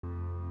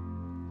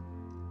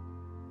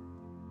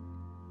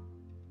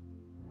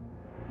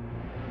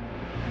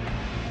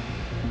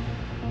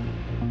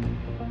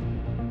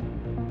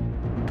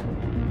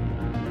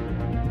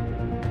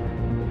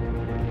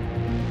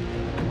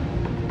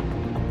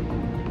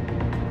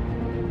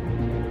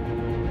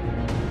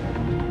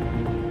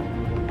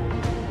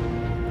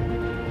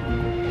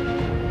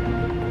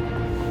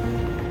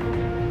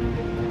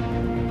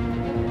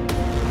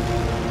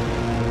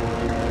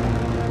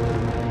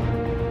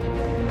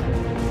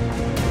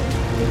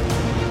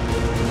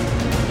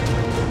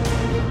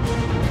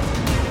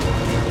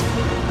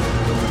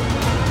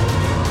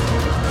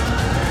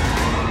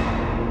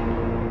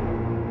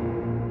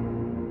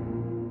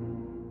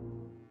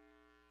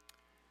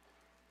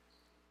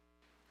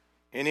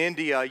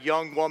India, a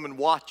young woman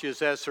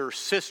watches as her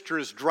sister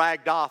is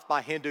dragged off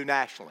by Hindu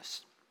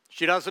nationalists.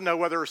 She doesn't know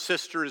whether her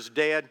sister is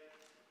dead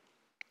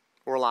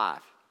or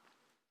alive.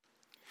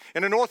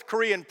 In a North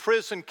Korean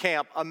prison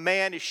camp, a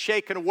man is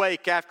shaken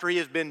awake after he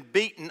has been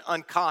beaten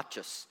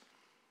unconscious.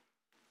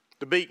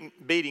 The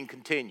beating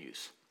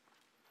continues.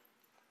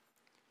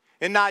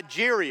 In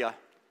Nigeria,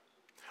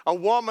 a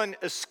woman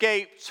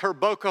escapes her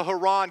Boko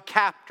Haram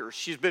captors.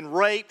 She's been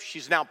raped.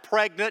 She's now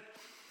pregnant.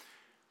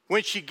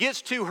 When she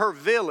gets to her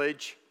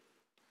village,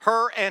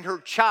 her and her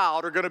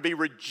child are going to be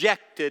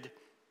rejected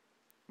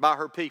by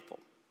her people.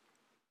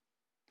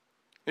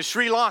 In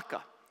Sri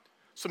Lanka,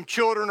 some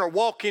children are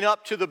walking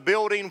up to the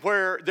building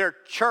where their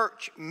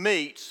church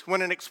meets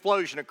when an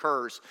explosion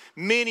occurs.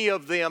 Many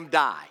of them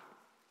die.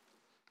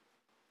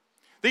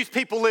 These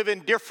people live in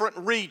different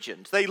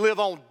regions. They live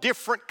on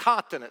different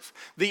continents.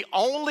 The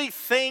only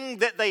thing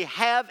that they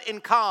have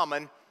in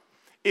common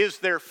is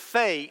their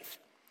faith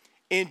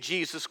in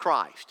Jesus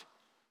Christ.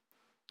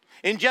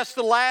 In just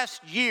the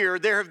last year,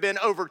 there have been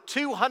over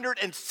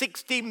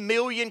 260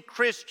 million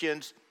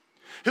Christians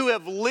who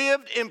have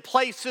lived in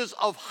places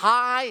of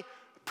high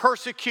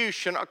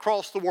persecution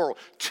across the world.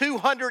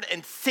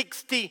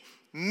 260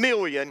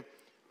 million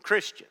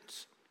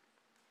Christians.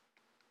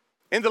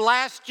 In the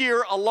last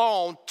year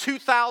alone,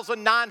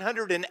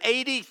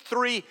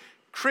 2,983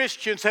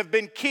 Christians have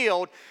been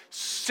killed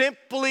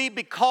simply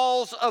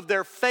because of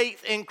their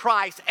faith in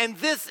Christ. And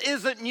this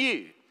isn't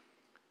new.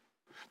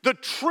 The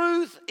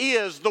truth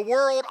is the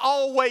world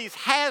always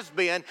has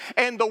been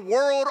and the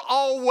world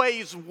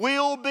always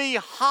will be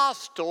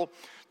hostile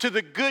to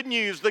the good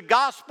news, the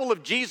gospel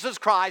of Jesus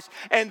Christ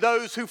and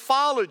those who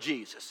follow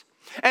Jesus.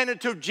 And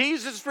until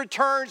Jesus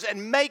returns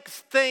and makes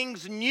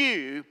things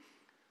new,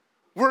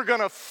 we're going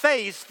to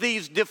face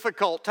these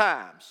difficult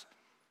times.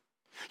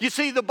 You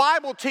see, the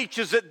Bible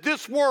teaches that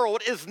this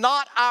world is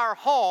not our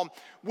home.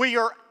 We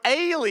are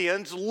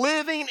aliens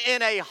living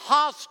in a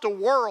hostile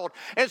world.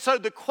 And so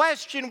the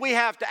question we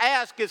have to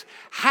ask is,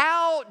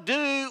 how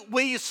do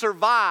we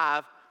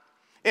survive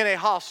in a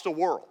hostile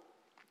world?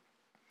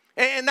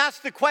 And that's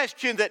the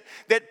question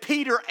that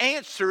Peter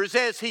answers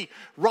as he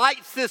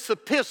writes this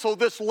epistle,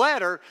 this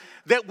letter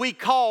that we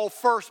call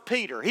 1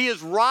 Peter. He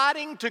is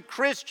writing to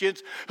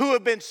Christians who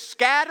have been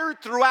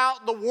scattered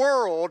throughout the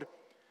world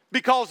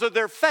because of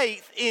their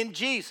faith in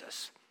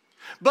Jesus.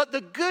 But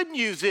the good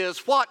news is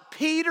what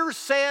Peter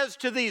says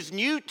to these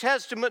New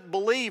Testament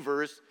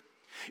believers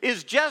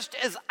is just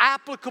as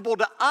applicable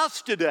to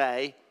us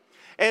today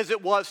as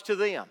it was to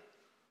them.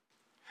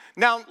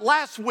 Now,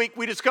 last week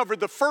we discovered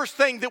the first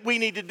thing that we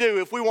need to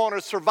do if we want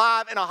to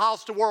survive in a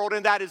hostile world,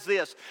 and that is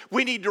this.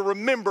 We need to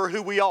remember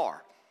who we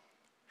are.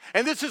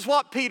 And this is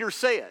what Peter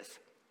says.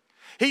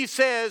 He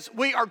says,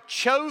 we are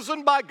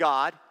chosen by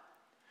God.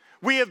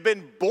 We have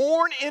been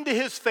born into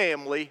His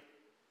family.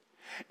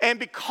 And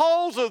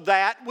because of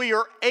that, we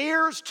are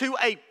heirs to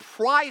a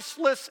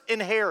priceless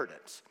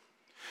inheritance.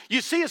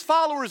 You see, as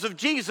followers of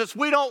Jesus,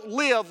 we don't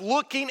live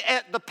looking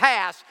at the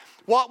past,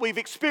 what we've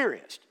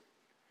experienced.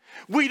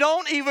 We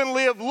don't even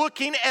live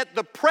looking at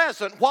the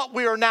present, what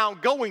we are now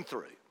going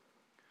through.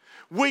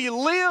 We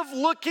live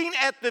looking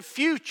at the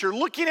future,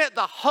 looking at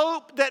the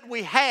hope that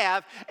we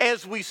have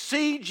as we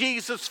see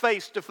Jesus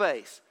face to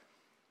face.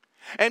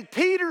 And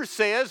Peter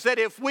says that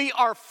if we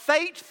are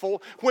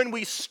faithful, when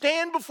we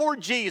stand before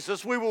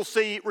Jesus, we will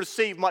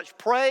receive much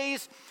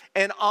praise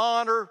and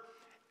honor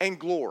and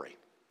glory.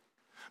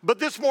 But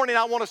this morning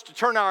I want us to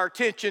turn our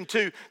attention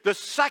to the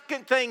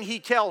second thing he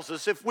tells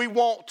us if we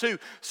want to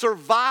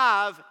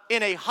survive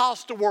in a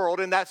hostile world,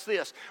 and that's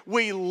this.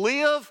 We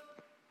live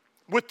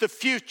with the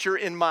future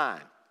in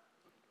mind.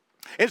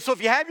 And so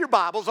if you have your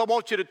Bibles, I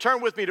want you to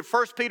turn with me to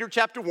 1 Peter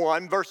chapter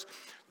 1, verse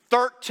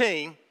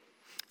 13.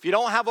 If you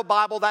don't have a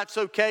Bible, that's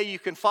okay. You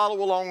can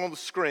follow along on the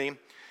screen.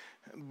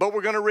 But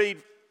we're going to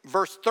read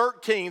verse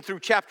 13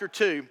 through chapter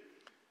 2,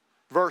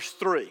 verse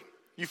 3.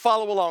 You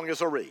follow along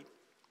as I read.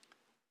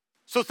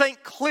 So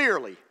think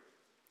clearly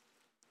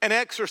and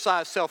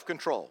exercise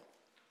self-control.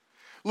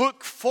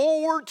 Look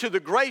forward to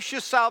the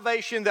gracious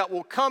salvation that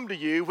will come to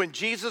you when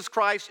Jesus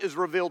Christ is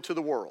revealed to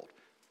the world.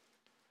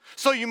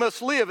 So you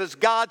must live as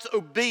God's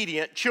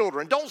obedient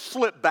children. Don't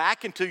slip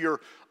back into your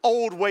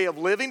old way of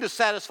living to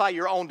satisfy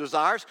your own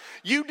desires.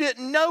 You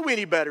didn't know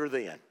any better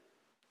then.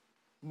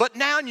 But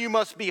now you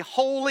must be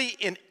holy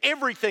in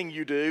everything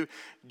you do,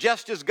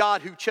 just as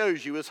God who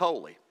chose you is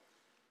holy.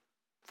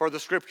 For the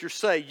scriptures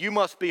say, you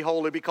must be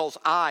holy because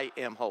I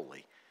am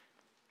holy.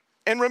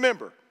 And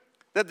remember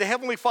that the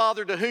Heavenly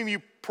Father to whom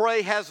you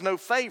pray has no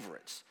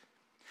favorites.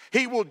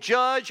 He will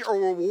judge or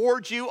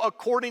reward you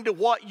according to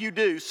what you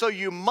do. So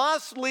you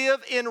must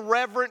live in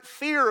reverent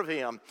fear of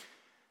Him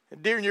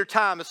during your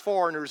time as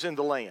foreigners in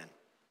the land.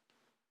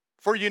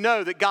 For you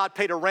know that God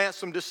paid a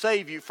ransom to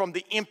save you from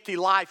the empty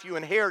life you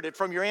inherited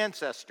from your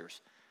ancestors.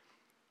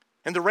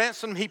 And the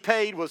ransom He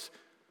paid was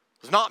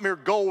not mere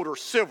gold or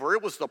silver.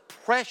 It was the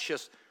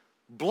precious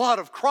blood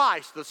of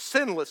Christ, the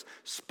sinless,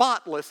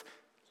 spotless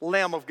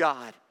Lamb of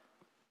God.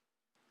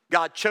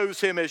 God chose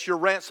him as your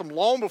ransom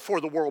long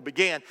before the world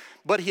began,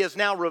 but he has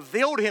now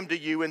revealed him to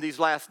you in these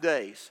last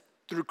days.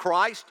 Through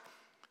Christ,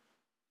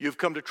 you've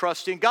come to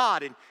trust in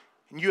God, and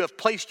you have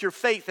placed your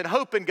faith and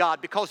hope in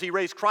God because he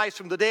raised Christ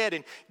from the dead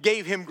and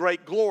gave him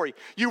great glory.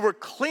 You were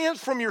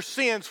cleansed from your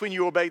sins when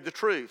you obeyed the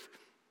truth.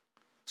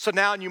 So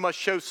now you must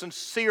show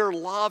sincere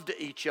love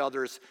to each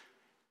other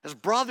as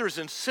brothers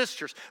and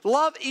sisters.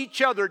 Love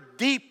each other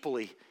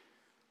deeply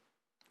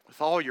with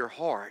all your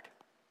heart.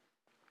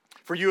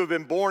 For you have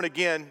been born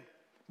again,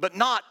 but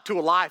not to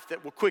a life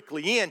that will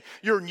quickly end.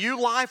 Your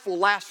new life will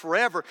last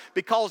forever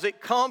because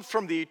it comes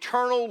from the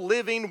eternal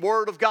living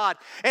Word of God.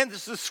 And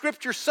as the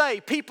scriptures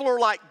say, people are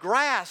like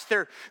grass.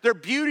 Their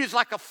beauty is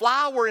like a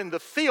flower in the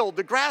field.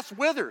 The grass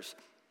withers,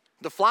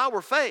 the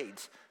flower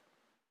fades,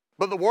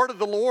 but the word of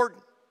the Lord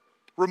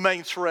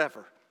remains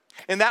forever.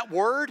 And that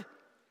word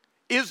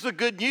is the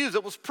good news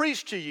that was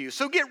preached to you.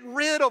 So get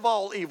rid of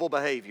all evil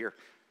behavior.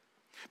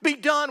 Be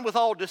done with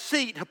all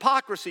deceit,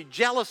 hypocrisy,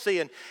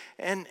 jealousy,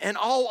 and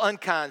all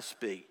unkind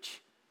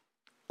speech.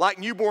 Like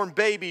newborn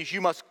babies, you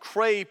must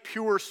crave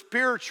pure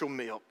spiritual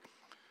milk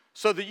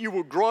so that you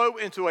will grow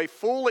into a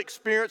full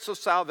experience of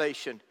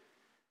salvation.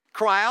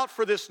 Cry out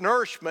for this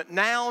nourishment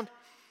now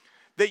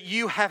that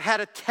you have had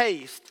a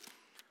taste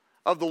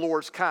of the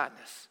Lord's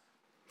kindness.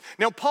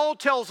 Now, Paul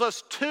tells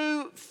us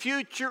two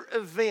future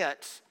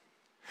events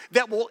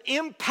that will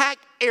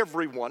impact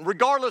everyone,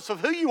 regardless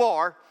of who you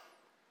are,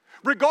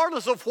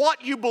 regardless of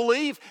what you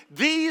believe.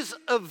 These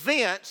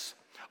events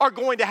are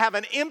going to have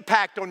an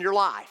impact on your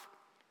life.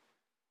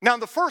 Now,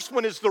 the first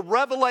one is the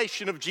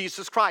revelation of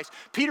Jesus Christ.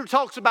 Peter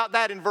talks about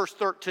that in verse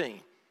 13.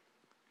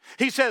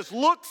 He says,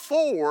 look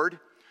forward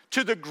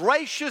to the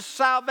gracious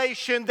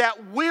salvation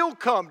that will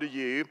come to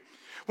you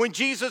when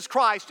Jesus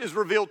Christ is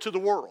revealed to the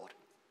world.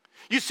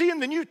 You see, in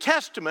the New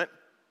Testament,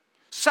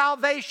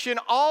 salvation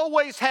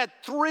always had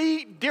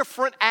three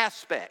different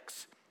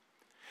aspects.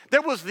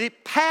 There was the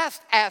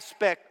past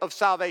aspect of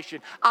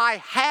salvation.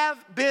 I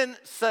have been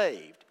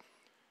saved.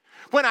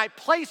 When I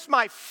place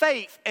my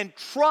faith and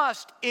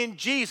trust in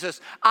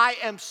Jesus, I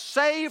am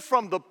saved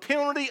from the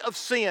penalty of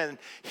sin.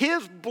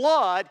 His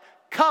blood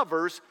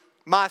covers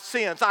my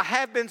sins. I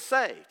have been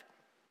saved.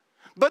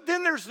 But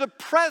then there's the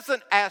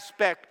present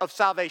aspect of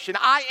salvation.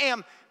 I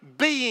am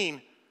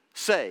being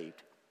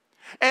saved.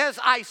 As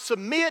I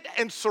submit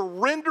and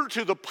surrender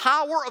to the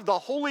power of the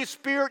Holy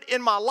Spirit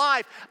in my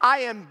life, I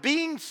am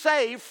being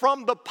saved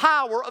from the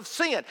power of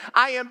sin.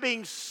 I am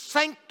being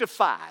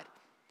sanctified.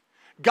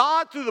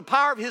 God, through the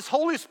power of His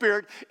Holy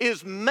Spirit,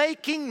 is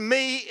making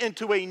me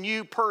into a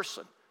new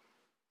person.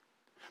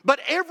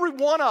 But every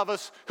one of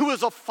us who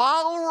is a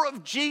follower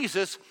of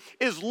Jesus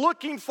is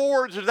looking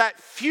forward to that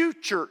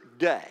future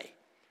day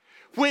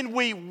when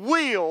we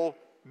will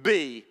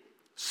be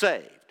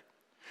saved.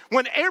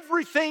 When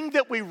everything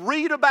that we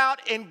read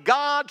about in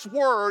God's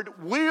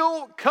Word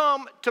will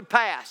come to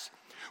pass.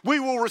 We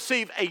will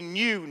receive a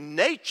new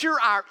nature.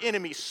 Our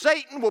enemy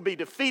Satan will be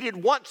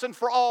defeated once and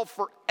for all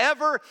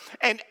forever,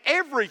 and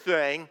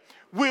everything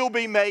will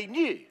be made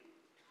new.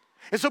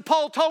 And so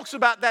Peter talks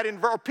about that in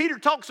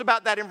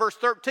verse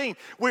 13.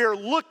 We are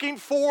looking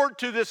forward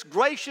to this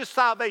gracious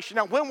salvation.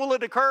 Now, when will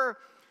it occur?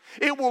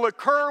 It will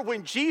occur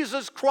when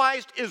Jesus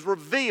Christ is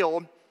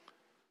revealed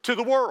to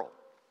the world.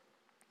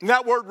 And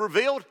that word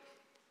revealed,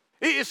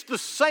 it's the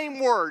same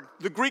word,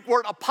 the Greek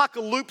word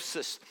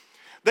apocalypsis,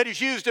 that is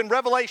used in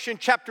Revelation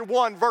chapter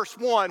 1, verse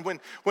 1,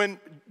 when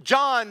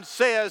John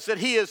says that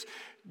he is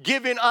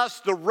giving us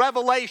the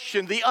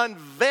revelation, the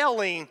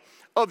unveiling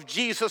of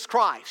Jesus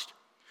Christ.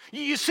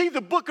 You see,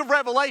 the book of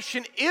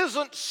Revelation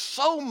isn't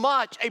so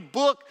much a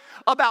book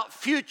about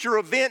future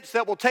events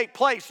that will take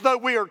place, though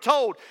we are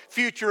told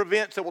future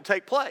events that will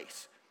take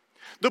place.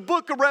 The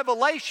book of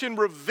Revelation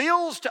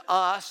reveals to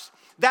us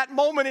that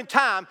moment in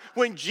time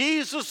when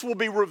Jesus will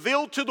be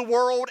revealed to the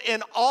world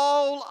in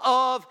all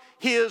of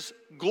His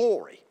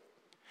glory.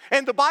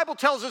 And the Bible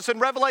tells us in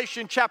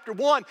Revelation chapter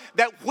 1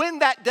 that when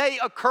that day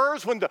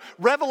occurs, when the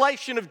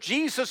revelation of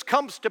Jesus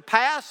comes to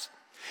pass,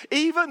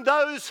 even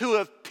those who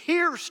have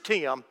pierced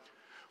Him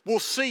will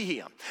see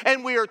Him.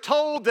 And we are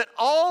told that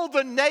all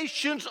the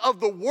nations of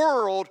the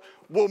world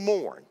will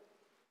mourn.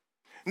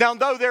 Now,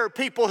 though there are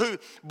people who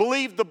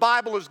believe the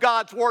Bible is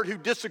God's Word who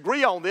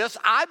disagree on this,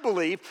 I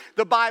believe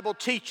the Bible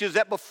teaches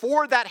that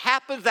before that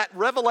happens, that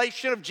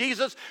revelation of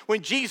Jesus,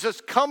 when Jesus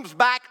comes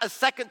back a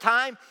second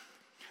time,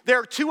 there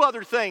are two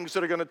other things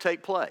that are going to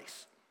take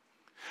place.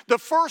 The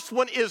first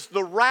one is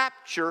the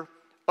rapture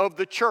of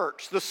the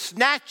church, the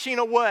snatching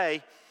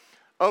away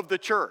of the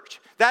church.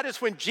 That is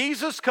when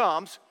Jesus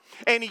comes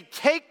and He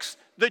takes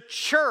the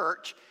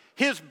church,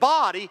 His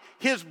body,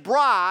 His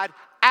bride,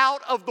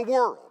 out of the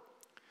world.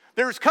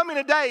 There's coming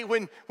a day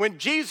when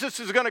Jesus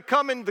is going to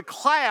come in the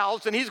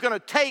clouds and He's going to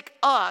take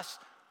us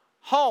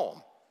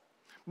home.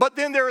 But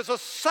then there is a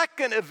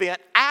second event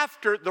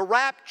after the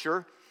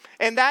rapture,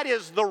 and that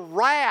is the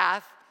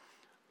wrath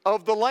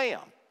of the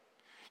Lamb.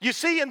 You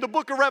see, in the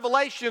book of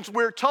Revelations,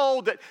 we're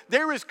told that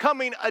there is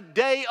coming a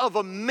day of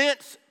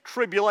immense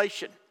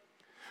tribulation.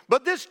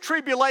 But this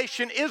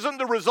tribulation isn't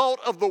the result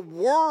of the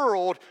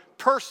world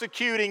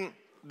persecuting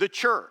the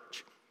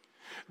church.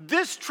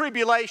 This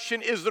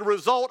tribulation is the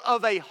result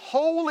of a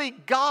holy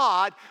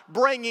God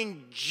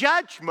bringing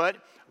judgment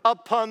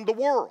upon the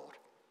world.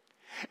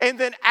 And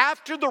then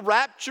after the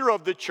rapture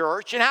of the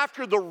church and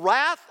after the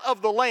wrath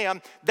of the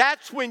Lamb,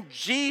 that's when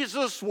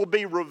Jesus will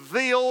be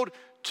revealed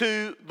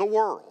to the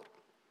world.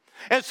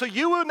 And so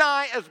you and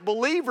I as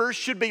believers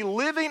should be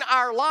living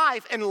our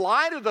life in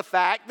light of the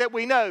fact that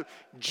we know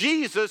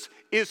Jesus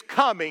is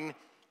coming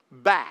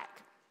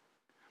back.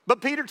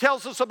 But Peter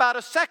tells us about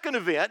a second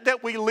event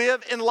that we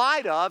live in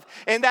light of,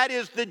 and that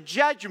is the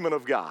judgment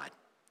of God.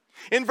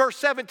 In verse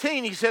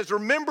 17, he says,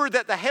 remember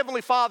that the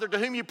Heavenly Father to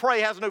whom you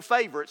pray has no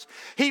favorites.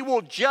 He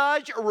will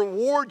judge or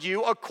reward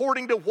you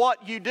according to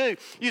what you do.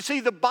 You see,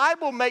 the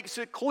Bible makes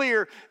it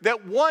clear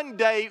that one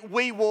day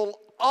we will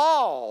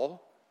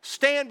all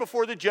stand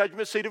before the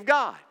judgment seat of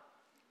God.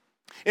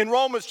 In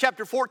Romans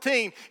chapter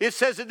 14, it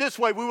says it this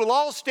way, we will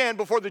all stand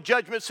before the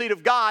judgment seat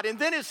of God. And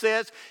then it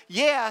says,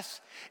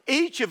 yes,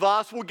 each of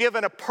us will give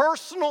a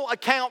personal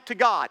account to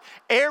God.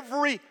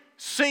 Every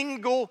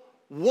single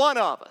one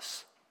of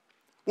us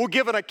will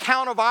give an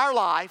account of our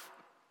life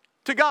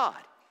to God.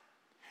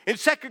 In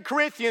 2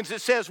 Corinthians,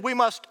 it says we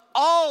must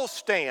all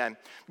stand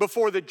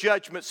before the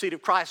judgment seat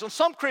of Christ. And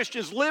some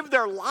Christians live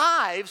their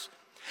lives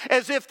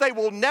as if they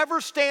will never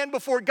stand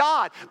before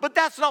God. But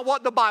that's not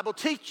what the Bible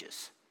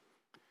teaches.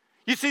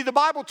 You see, the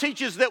Bible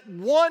teaches that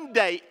one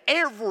day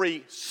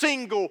every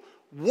single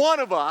one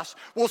of us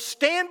will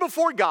stand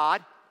before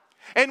God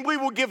and we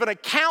will give an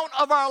account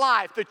of our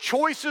life, the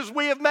choices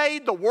we have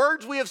made, the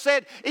words we have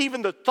said,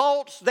 even the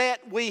thoughts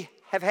that we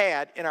have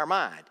had in our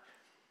mind.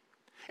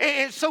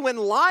 And so in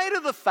light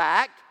of the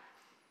fact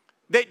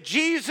that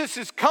Jesus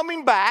is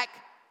coming back,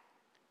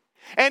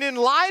 and in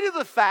light of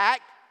the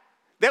fact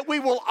that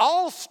we will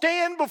all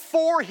stand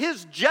before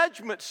his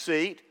judgment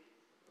seat,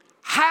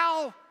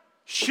 how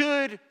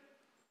should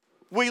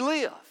we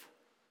live?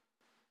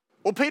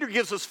 Well, Peter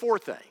gives us four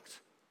things.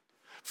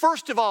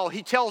 First of all,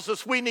 he tells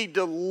us we need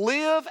to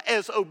live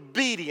as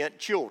obedient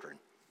children.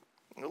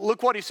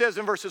 Look what he says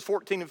in verses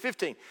 14 and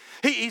 15.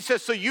 He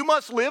says, so you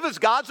must live as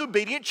God's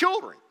obedient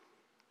children.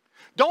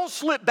 Don't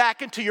slip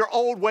back into your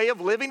old way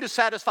of living to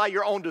satisfy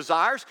your own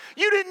desires.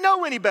 You didn't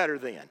know any better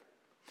then.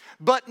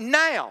 But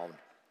now,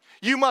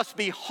 you must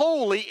be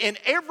holy in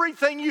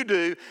everything you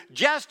do,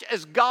 just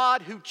as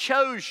God who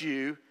chose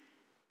you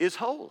is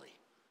holy.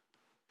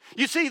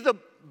 You see, the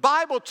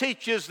Bible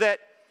teaches that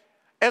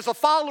as a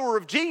follower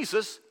of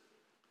Jesus,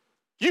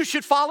 you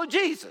should follow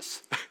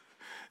Jesus.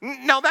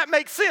 Now that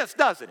makes sense,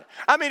 doesn't it?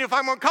 I mean, if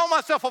I'm going to call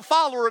myself a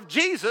follower of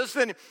Jesus,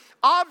 then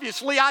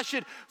obviously I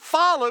should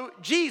follow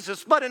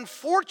Jesus. But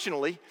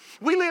unfortunately,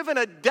 we live in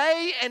a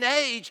day and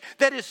age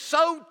that is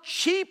so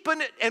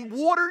cheapened and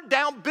watered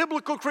down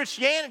biblical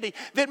Christianity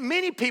that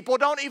many people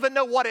don't even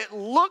know what it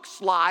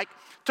looks like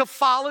to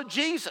follow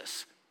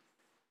Jesus.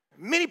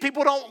 Many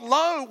people don't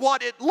know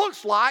what it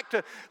looks like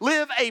to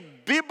live a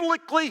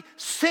biblically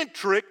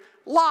centric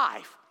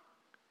life.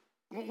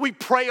 We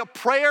pray a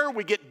prayer,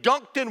 we get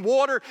dunked in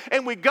water,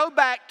 and we go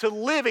back to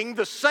living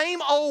the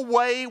same old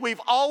way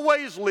we've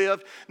always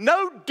lived,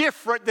 no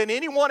different than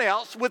anyone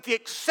else, with the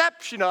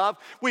exception of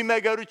we may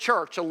go to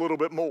church a little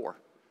bit more.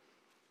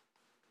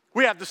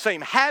 We have the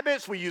same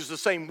habits, we use the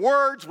same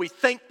words, we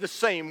think the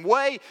same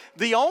way.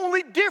 The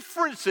only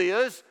difference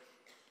is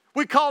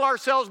we call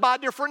ourselves by a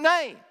different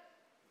name.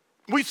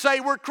 We say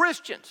we're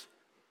Christians.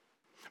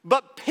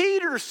 But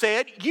Peter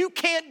said, you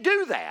can't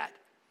do that.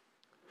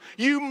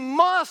 You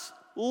must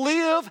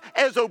live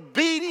as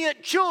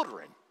obedient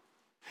children.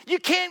 You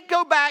can't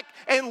go back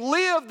and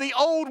live the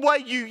old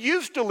way you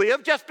used to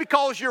live just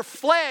because your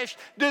flesh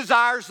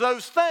desires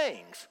those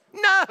things.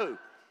 No,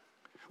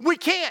 we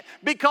can't,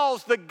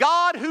 because the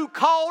God who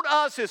called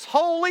us is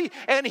holy,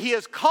 and he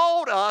has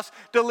called us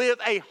to live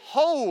a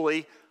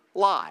holy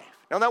life.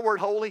 Now that word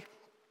holy,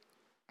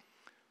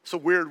 it's a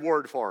weird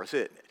word for us,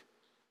 isn't it?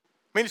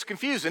 I mean, it's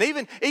confusing,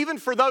 even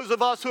for those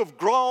of us who have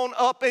grown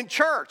up in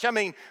church. I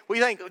mean, we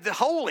think, the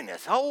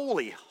holiness,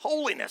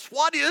 holiness,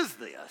 what is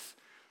this?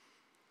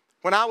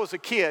 When I was a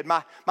kid,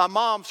 my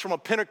mom's from a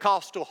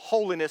Pentecostal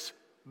holiness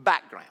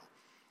background.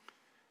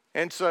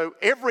 And so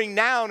every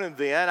now and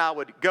then I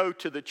would go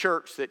to the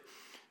church that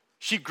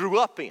she grew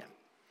up in.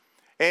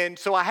 And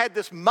so I had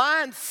this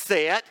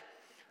mindset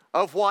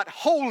of what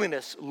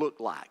holiness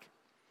looked like.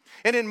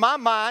 And in my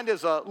mind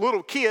as a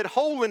little kid,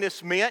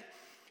 holiness meant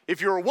if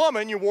you're a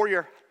woman, you wore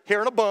your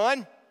hair in a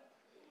bun.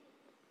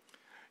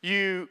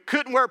 You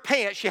couldn't wear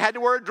pants. You had to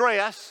wear a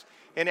dress,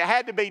 and it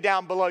had to be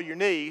down below your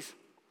knees.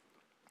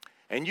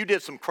 And you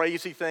did some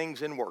crazy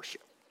things in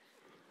worship.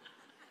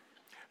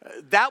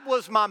 That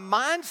was my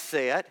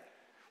mindset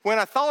when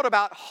I thought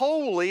about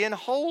holy and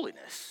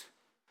holiness.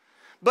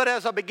 But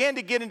as I began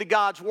to get into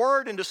God's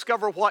Word and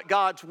discover what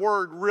God's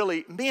Word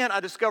really meant,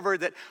 I discovered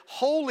that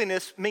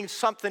holiness means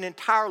something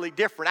entirely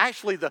different.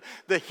 Actually,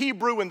 the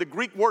Hebrew and the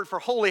Greek word for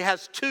holy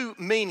has two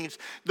meanings.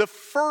 The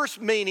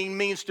first meaning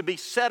means to be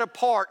set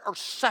apart or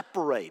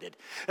separated.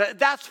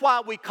 That's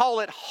why we call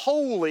it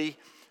holy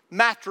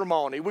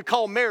matrimony. We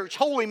call marriage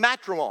holy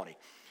matrimony.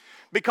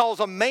 Because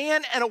a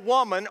man and a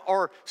woman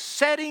are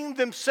setting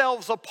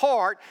themselves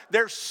apart,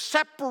 they're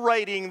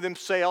separating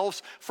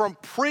themselves from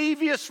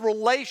previous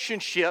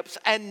relationships,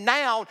 and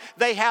now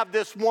they have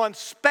this one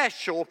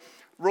special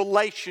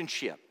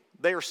relationship.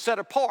 They are set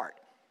apart.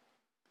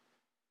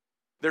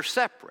 They're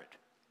separate.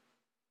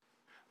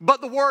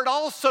 But the word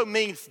also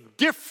means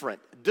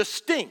different,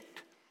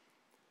 distinct.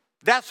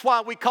 That's why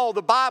we call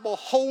the Bible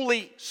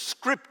Holy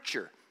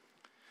Scripture.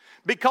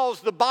 Because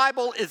the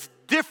Bible is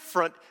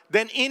different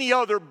than any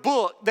other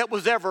book that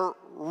was ever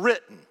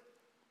written.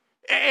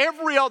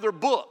 Every other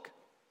book,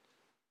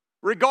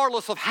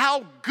 regardless of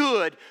how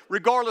good,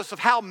 regardless of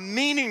how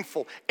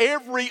meaningful,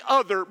 every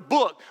other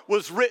book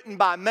was written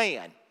by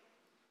man.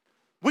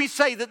 We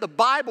say that the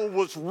Bible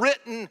was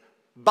written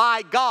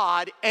by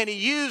God and He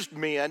used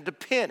men to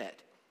pen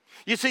it.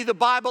 You see, the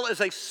Bible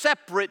is a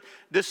separate,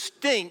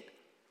 distinct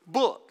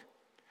book.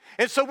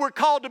 And so we're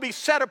called to be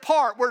set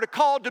apart. We're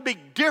called to be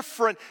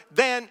different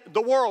than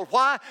the world.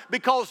 Why?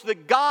 Because the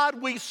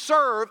God we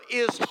serve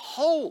is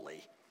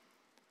holy.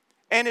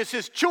 And as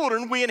His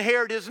children, we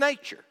inherit His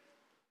nature.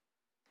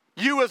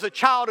 You as a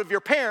child of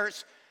your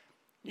parents,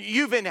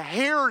 you've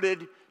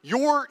inherited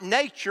your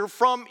nature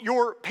from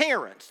your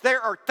parents.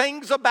 There are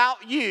things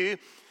about you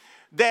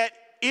that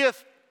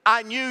if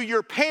I knew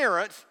your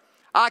parents,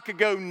 I could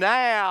go,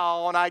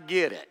 now and I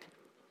get it.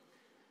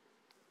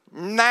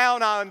 Now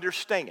and I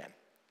understand.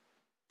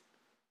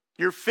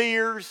 Your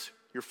fears,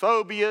 your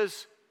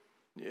phobias,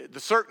 the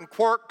certain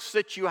quirks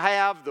that you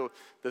have,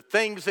 the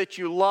things that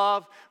you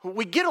love.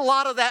 We get a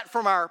lot of that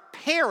from our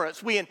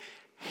parents. We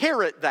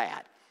inherit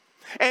that.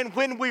 And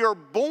when we are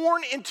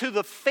born into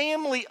the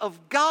family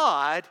of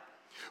God,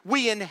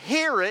 we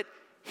inherit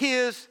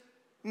His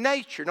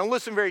nature. Now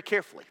listen very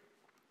carefully.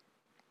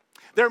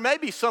 There may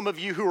be some of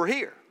you who are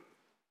here,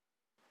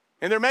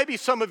 and there may be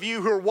some of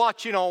you who are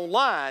watching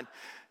online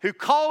who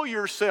call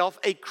yourself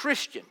a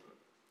Christian.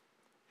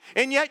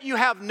 And yet you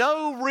have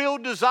no real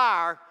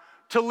desire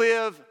to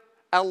live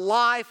a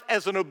life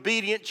as an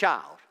obedient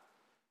child.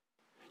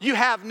 You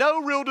have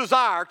no real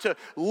desire to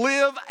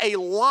live a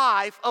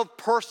life of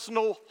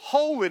personal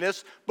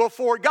holiness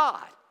before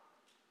God.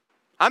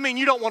 I mean,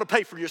 you don't want to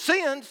pay for your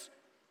sins.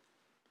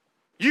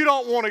 You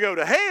don't want to go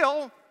to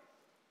hell.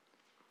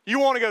 You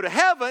want to go to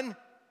heaven.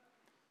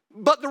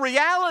 But the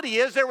reality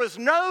is there is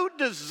no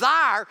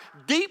desire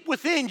deep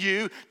within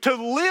you to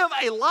live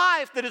a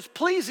life that is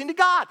pleasing to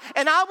God.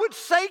 And I would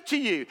say to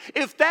you,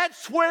 if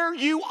that's where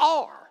you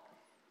are,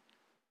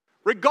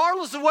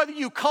 regardless of whether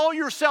you call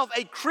yourself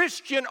a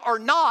Christian or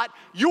not,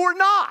 you're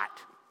not.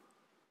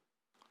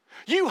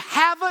 You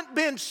haven't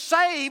been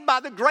saved by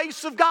the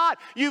grace of God.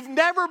 You've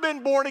never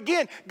been born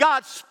again.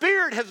 God's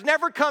Spirit has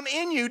never come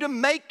in you to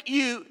make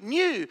you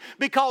new,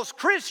 because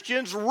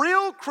Christians,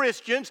 real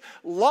Christians,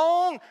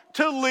 long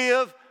to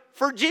live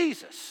for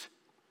Jesus.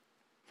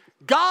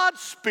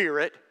 God's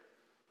Spirit,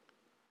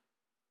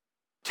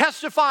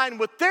 testifying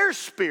with their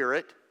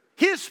Spirit,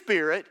 His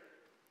Spirit,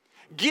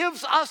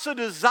 gives us a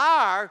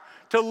desire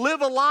to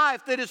live a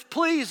life that is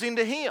pleasing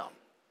to Him.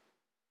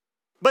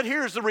 But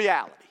here's the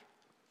reality.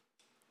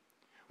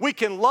 We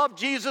can love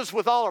Jesus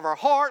with all of our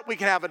heart. We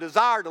can have a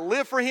desire to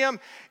live for Him.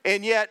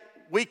 And yet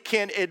we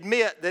can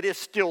admit that it's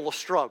still a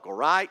struggle,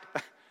 right?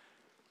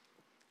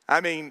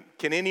 I mean,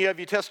 can any of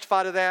you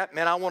testify to that?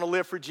 Man, I want to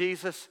live for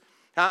Jesus.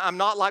 I'm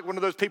not like one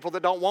of those people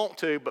that don't want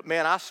to, but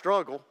man, I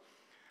struggle.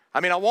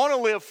 I mean, I want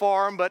to live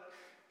for Him, but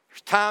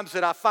there's times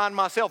that I find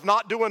myself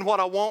not doing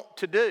what I want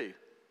to do.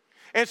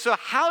 And so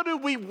how do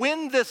we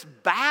win this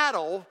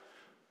battle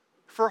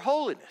for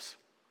holiness?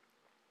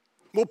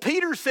 Well,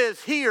 Peter says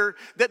here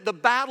that the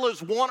battle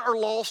is won or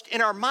lost in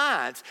our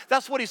minds.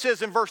 That's what he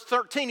says in verse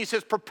 13. He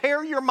says,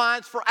 prepare your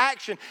minds for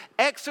action.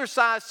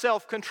 Exercise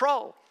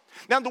self-control.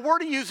 Now, the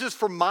word he uses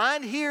for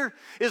mind here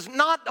is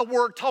not a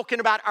word talking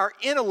about our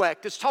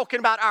intellect. It's talking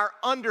about our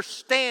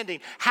understanding,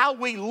 how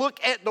we look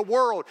at the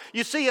world.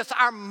 You see, it's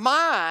our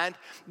mind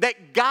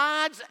that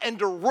guides and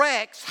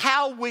directs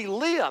how we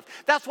live.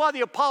 That's why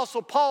the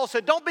Apostle Paul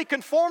said, don't be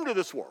conformed to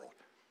this world,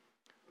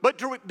 but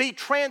to be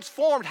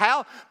transformed.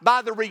 How?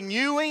 By the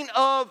renewing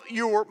of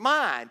your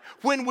mind.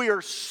 When we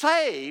are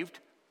saved,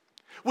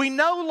 we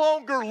no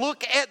longer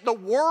look at the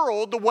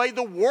world the way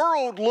the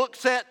world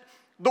looks at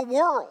the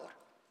world.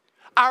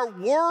 Our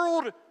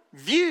world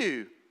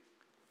view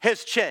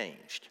has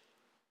changed.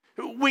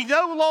 We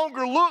no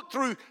longer look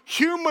through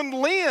human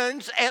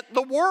lens at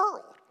the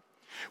world.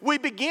 We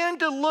begin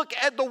to look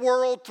at the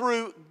world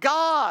through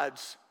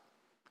God's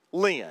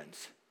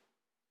lens.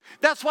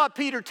 That's why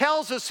Peter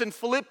tells us in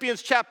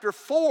Philippians chapter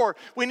 4,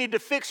 we need to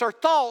fix our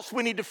thoughts,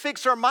 we need to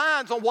fix our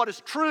minds on what is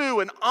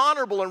true and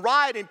honorable and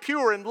right and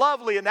pure and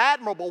lovely and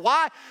admirable.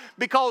 Why?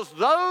 Because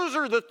those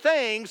are the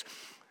things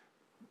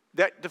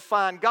that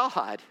define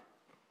God.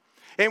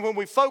 And when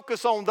we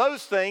focus on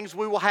those things,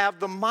 we will have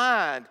the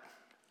mind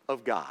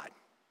of God.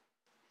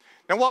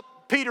 Now, what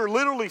Peter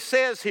literally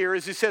says here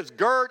is he says,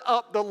 gird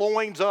up the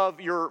loins of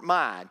your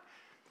mind.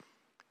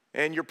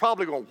 And you're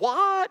probably going,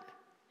 what?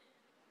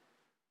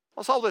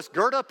 What's all this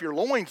gird up your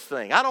loins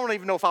thing? I don't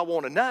even know if I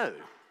want to know.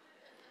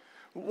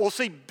 Well,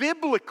 see,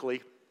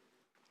 biblically,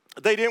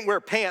 they didn't wear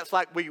pants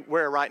like we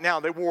wear right now.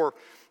 They wore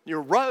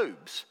your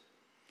robes.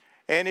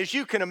 And as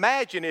you can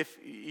imagine, if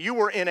you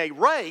were in a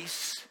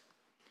race,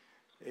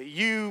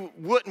 you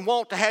wouldn't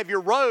want to have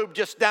your robe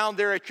just down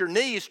there at your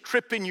knees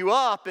tripping you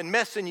up and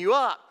messing you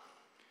up.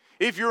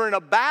 If you're in a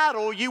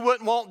battle, you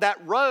wouldn't want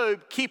that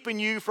robe keeping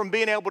you from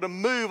being able to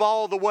move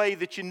all the way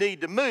that you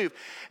need to move.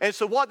 And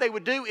so what they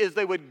would do is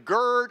they would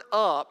gird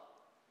up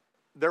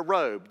their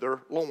robe,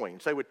 their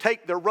loins. They would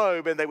take their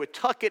robe and they would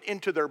tuck it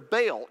into their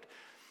belt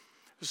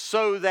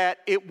so that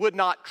it would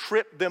not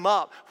trip them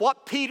up.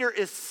 What Peter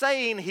is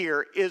saying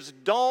here is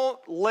don't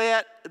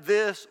let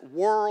this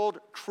world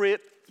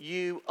trip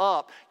you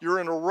up. You're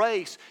in a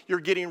race,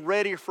 you're getting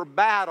ready for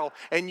battle,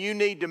 and you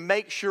need to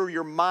make sure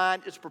your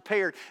mind is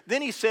prepared.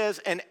 Then he says,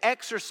 and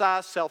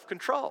exercise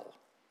self-control.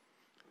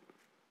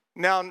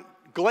 Now,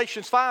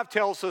 Galatians 5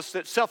 tells us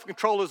that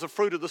self-control is a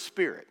fruit of the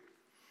Spirit.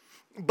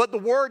 But the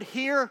word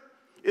here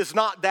is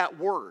not that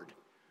word.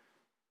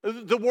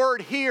 The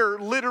word here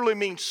literally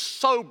means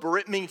sober,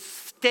 it means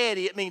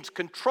steady, it means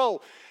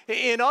control.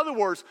 In other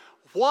words,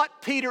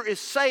 what Peter is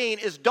saying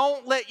is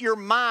don't let your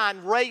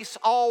mind race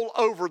all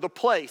over the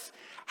place.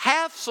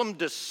 Have some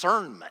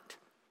discernment.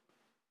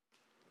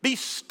 Be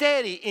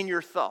steady in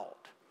your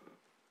thought.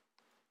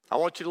 I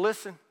want you to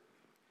listen.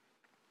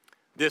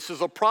 This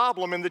is a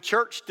problem in the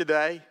church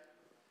today.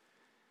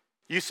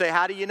 You say,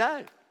 how do you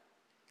know?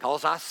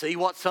 Because I see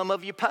what some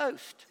of you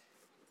post.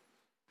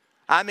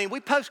 I mean, we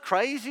post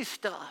crazy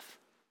stuff.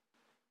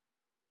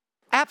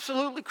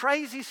 Absolutely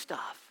crazy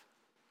stuff.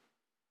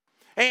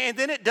 And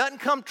then it doesn't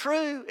come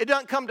true. It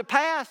doesn't come to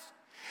pass.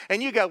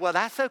 And you go, well,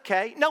 that's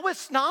okay. No,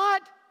 it's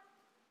not.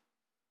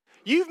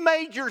 You've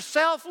made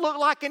yourself look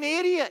like an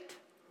idiot.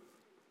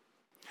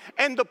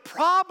 And the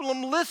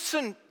problem,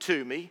 listen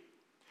to me,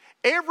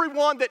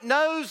 everyone that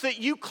knows that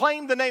you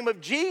claim the name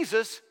of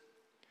Jesus,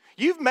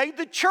 you've made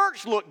the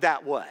church look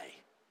that way.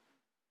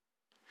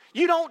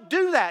 You don't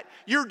do that.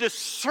 You're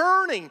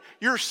discerning.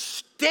 You're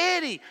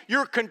steady.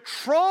 You're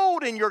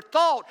controlled in your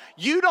thought.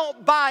 You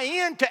don't buy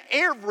into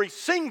every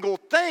single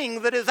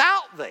thing that is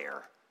out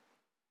there.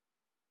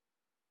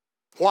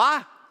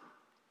 Why?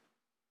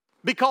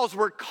 Because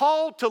we're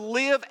called to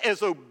live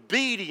as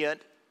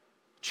obedient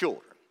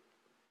children.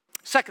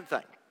 Second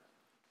thing,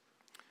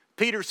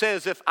 Peter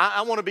says, if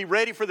I want to be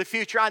ready for the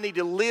future, I need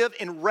to live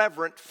in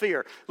reverent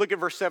fear. Look at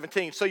verse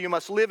 17. So you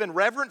must live in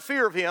reverent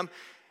fear of him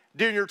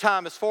during your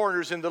time as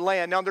foreigners in the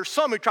land. Now, there's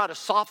some who try to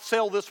soft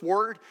sell this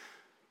word,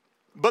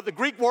 but the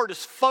Greek word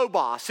is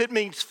phobos. It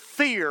means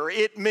fear.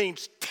 It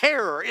means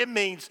terror. It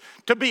means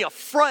to be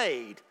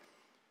afraid.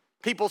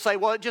 People say,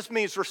 well, it just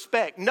means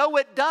respect. No,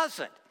 it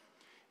doesn't.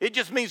 It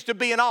just means to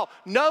be in awe.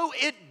 No,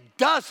 it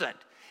doesn't.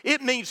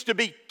 It means to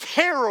be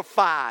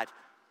terrified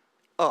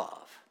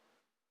of.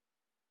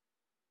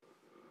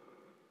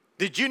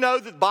 Did you know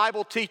that the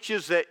Bible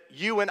teaches that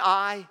you and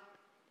I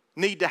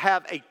need to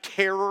have a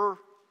terror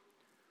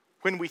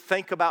when we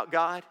think about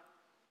God?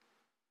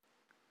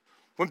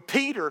 When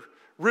Peter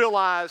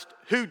realized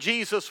who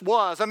Jesus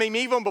was, I mean,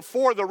 even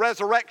before the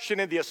resurrection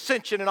and the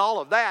ascension and all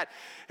of that,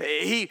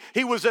 he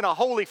was in a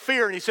holy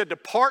fear and he said,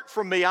 depart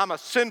from me, I'm a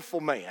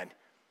sinful man.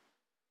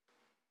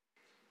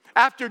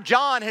 After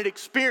John had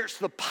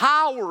experienced the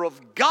power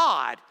of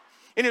God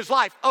in his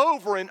life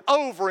over and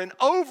over and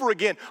over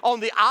again on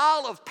the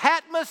Isle of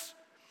Patmos,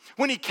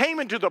 when he came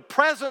into the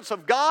presence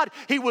of God,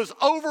 he was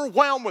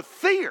overwhelmed with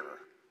fear.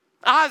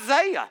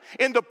 Isaiah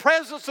in the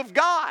presence of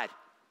God.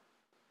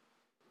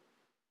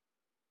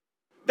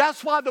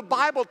 That's why the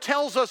Bible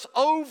tells us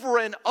over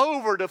and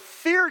over to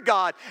fear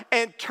God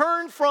and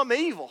turn from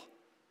evil.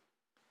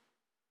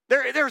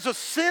 There's a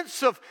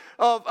sense of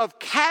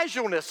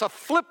casualness, a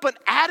flippant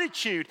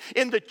attitude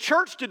in the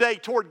church today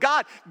toward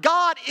God.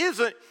 God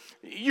isn't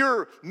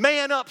your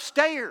man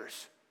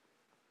upstairs.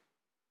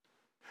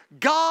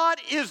 God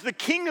is the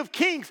King of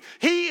Kings.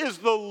 He is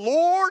the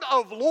Lord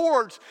of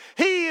Lords.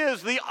 He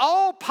is the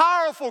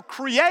all-powerful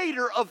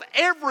creator of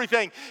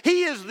everything.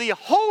 He is the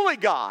holy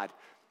God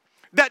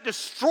that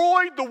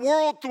destroyed the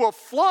world through a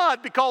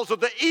flood because of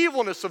the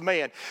evilness of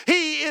man.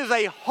 He is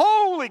a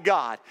holy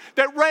God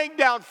that rained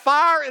down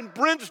fire and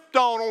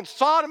brimstone on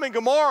Sodom and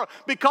Gomorrah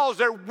because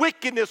their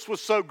wickedness was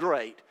so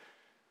great.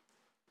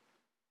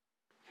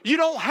 You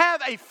don't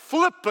have a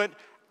flippant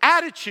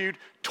attitude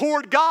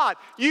toward God.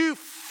 You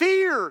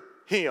fear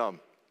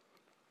him.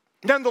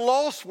 Then the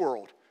lost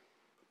world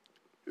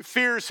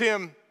fears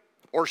him,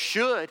 or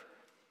should,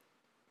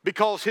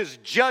 because his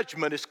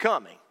judgment is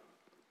coming.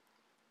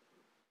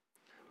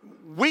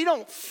 We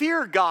don't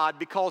fear God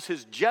because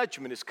his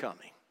judgment is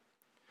coming.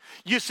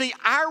 You see,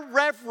 our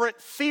reverent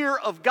fear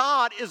of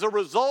God is a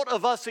result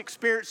of us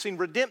experiencing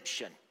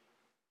redemption.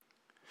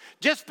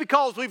 Just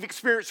because we've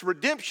experienced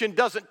redemption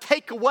doesn't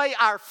take away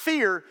our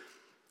fear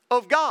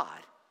of God.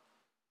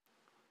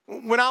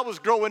 When I was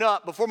growing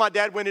up, before my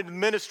dad went into the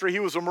ministry, he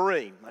was a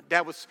Marine. My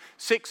dad was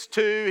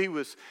 6'2". He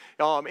was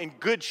in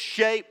good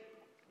shape.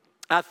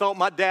 I thought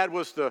my dad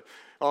was the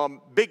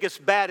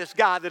biggest, baddest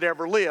guy that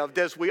ever lived,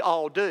 as we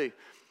all do.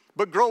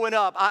 But growing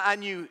up, I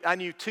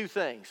knew two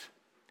things.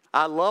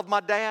 I loved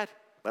my dad,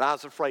 but I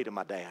was afraid of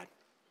my dad.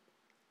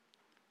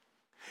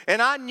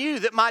 And I knew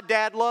that my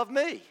dad loved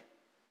me.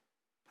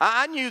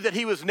 I knew that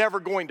he was never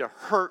going to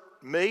hurt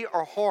me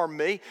or harm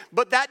me,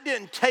 but that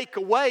didn't take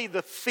away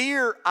the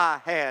fear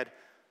I had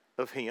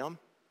of him.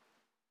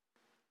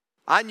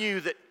 I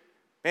knew that,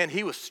 man,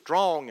 he was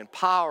strong and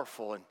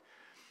powerful, and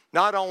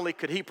not only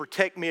could he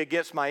protect me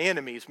against my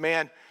enemies,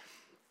 man,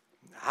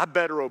 I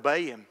better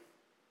obey him.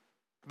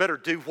 Better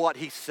do what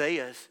he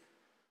says.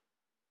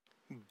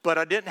 But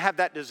I didn't have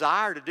that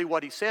desire to do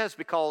what he says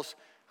because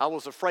I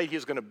was afraid he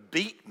was going to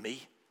beat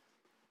me.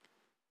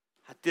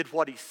 I did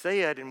what he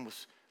said and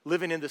was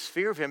living in this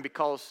fear of him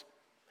because,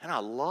 man, I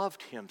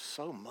loved him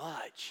so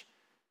much.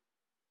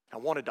 I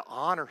wanted to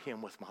honor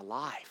him with my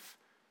life.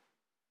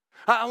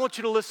 I want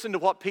you to listen to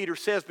what Peter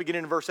says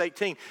beginning in verse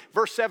 18.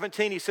 Verse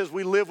 17, he says,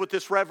 we live with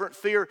this reverent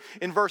fear.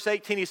 In verse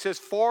 18, he says,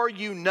 for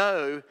you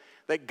know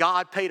that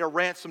God paid a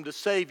ransom to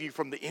save you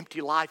from the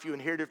empty life you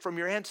inherited from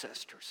your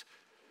ancestors.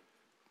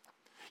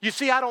 You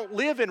see, I don't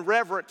live in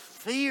reverent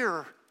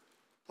fear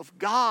of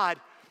God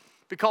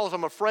because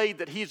I'm afraid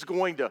that he's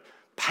going to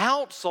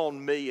pounce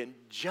on me and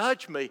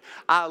judge me.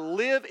 I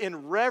live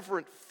in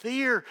reverent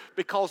fear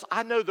because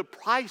I know the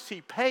price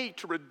he paid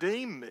to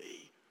redeem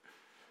me.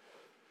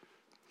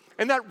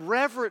 And that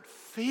reverent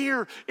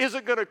fear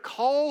isn't going to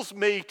cause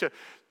me to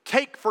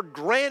take for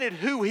granted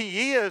who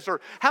he is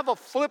or have a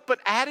flippant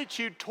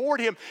attitude toward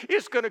him.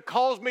 It's going to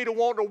cause me to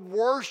want to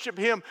worship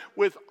him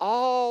with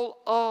all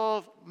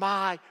of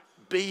my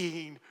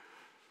being.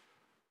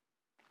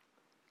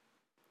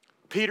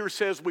 Peter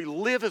says we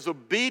live as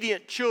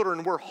obedient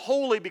children. We're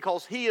holy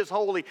because he is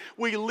holy.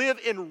 We live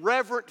in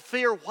reverent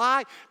fear.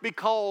 Why?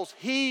 Because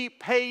he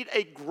paid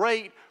a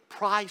great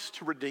price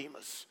to redeem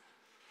us.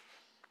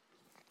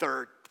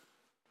 Third,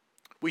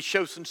 we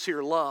show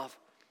sincere love.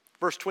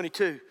 Verse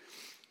 22,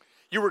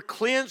 you were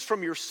cleansed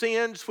from your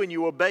sins when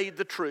you obeyed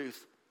the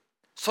truth.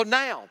 So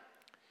now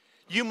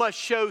you must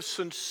show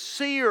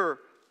sincere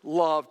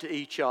love to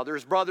each other.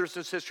 As brothers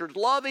and sisters,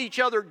 love each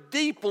other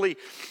deeply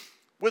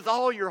with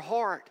all your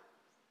heart.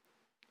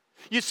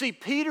 You see,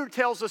 Peter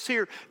tells us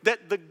here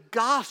that the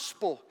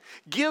gospel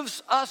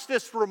gives us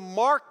this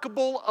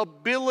remarkable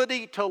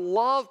ability to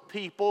love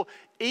people,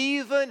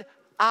 even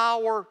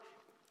our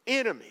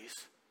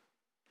enemies.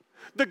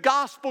 The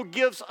gospel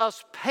gives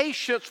us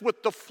patience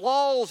with the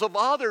flaws of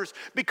others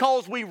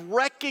because we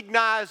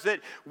recognize that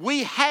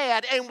we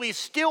had and we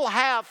still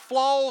have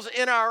flaws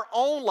in our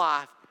own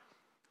life.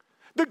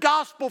 The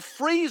gospel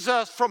frees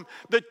us from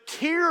the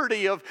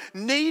tyranny of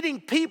needing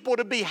people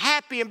to be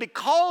happy, and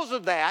because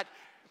of that,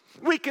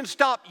 we can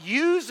stop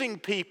using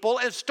people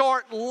and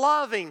start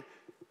loving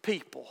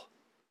people.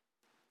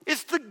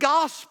 It's the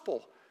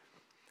gospel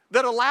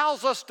that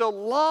allows us to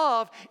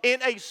love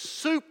in a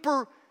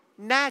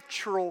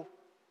supernatural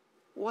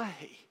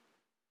way.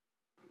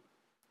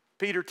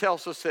 Peter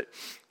tells us that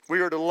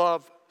we are to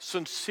love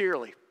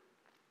sincerely.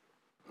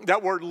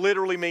 That word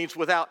literally means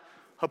without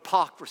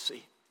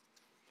hypocrisy.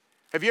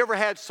 Have you ever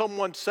had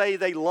someone say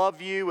they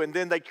love you and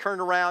then they turn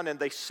around and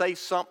they say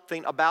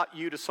something about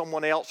you to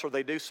someone else, or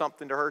they do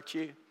something to hurt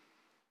you?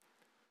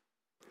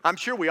 I'm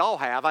sure we all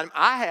have.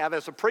 I have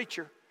as a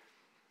preacher.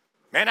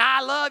 Man,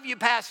 I love you,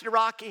 Pastor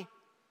Rocky.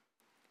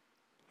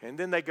 And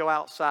then they go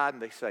outside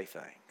and they say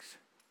things.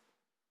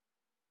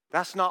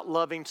 That's not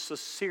loving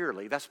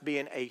sincerely. That's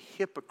being a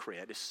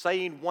hypocrite. It's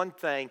saying one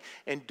thing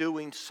and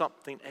doing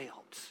something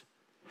else.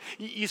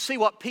 You see,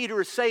 what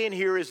Peter is saying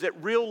here is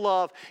that real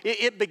love,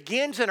 it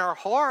begins in our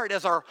heart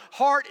as our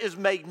heart is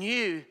made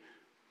new.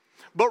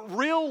 But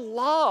real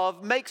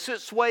love makes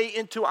its way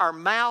into our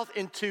mouth,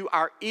 into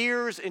our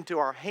ears, into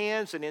our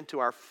hands, and into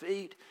our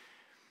feet.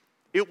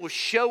 It will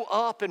show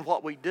up in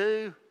what we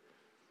do.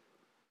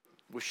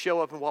 It will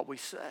show up in what we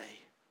say.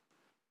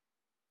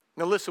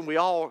 Now listen, we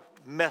all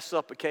mess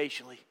up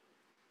occasionally.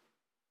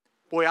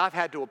 Boy, I've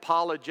had to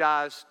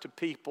apologize to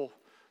people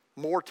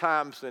more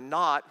times than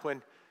not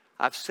when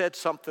I've said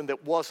something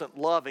that wasn't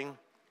loving.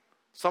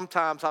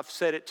 Sometimes I've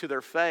said it to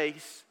their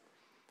face.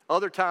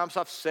 Other times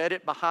I've said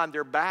it behind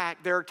their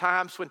back. There are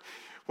times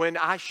when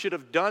I should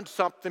have done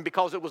something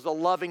because it was a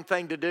loving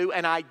thing to do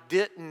and I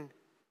didn't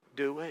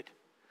do it.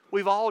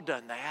 We've all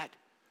done that.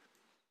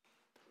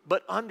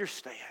 But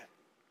understand,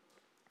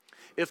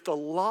 if the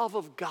love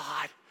of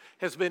God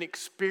has been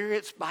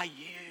experienced by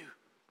you,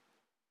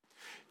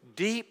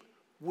 deep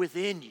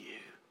within you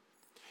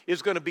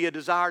is going to be a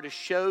desire to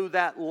show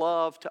that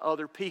love to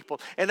other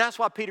people. And that's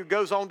why Peter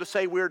goes on to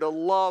say we're to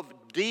love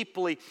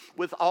deeply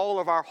with all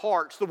of our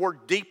hearts. The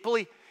word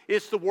deeply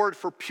is the word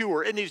for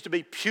pure. It needs to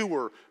be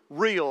pure,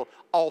 real,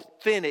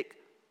 authentic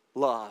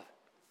love.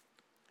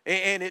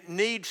 And it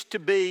needs to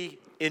be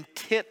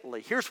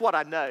intently. Here's what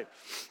I know.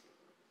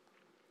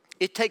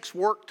 It takes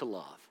work to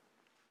love.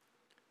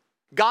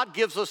 God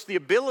gives us the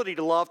ability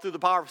to love through the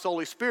power of His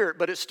Holy Spirit,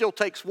 but it still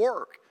takes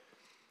work.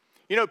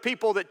 You know,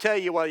 people that tell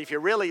you, well, if you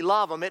really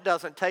love them, it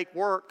doesn't take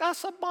work.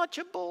 That's a bunch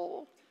of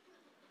bull.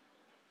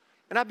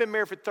 And I've been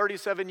married for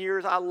 37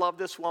 years. I love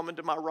this woman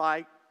to my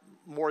right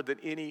more than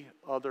any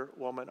other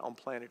woman on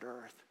planet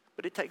Earth.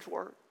 But it takes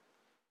work.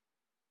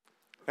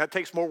 Now, it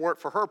takes more work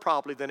for her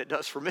probably than it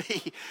does for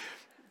me.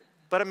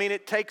 But I mean,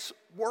 it takes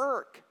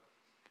work.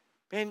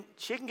 And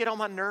she can get on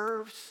my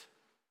nerves.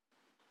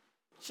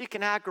 She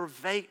can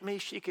aggravate me.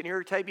 She can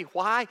irritate me.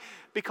 Why?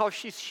 Because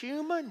she's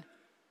human.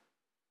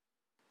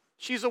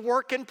 She's a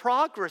work in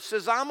progress,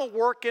 as I'm a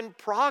work in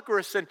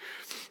progress. And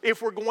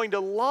if we're going to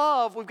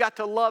love, we've got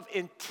to love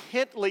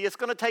intently. It's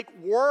going to take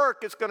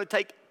work. It's going to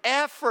take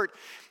effort.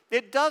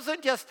 It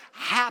doesn't just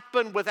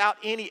happen without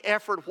any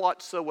effort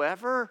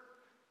whatsoever.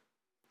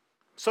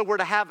 So we're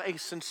to have a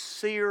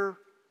sincere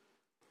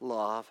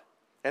love.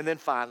 And then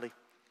finally,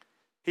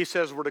 he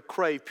says we're to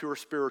crave pure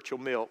spiritual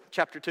milk.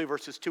 Chapter 2,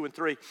 verses 2 and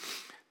 3.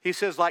 He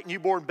says, like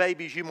newborn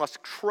babies, you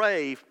must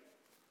crave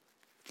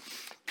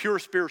pure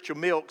spiritual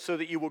milk so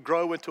that you will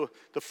grow into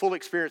the full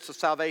experience of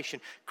salvation.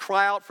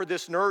 Cry out for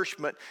this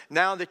nourishment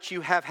now that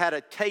you have had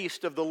a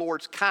taste of the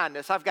Lord's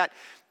kindness. I've got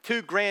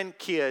 2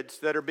 grandkids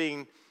that are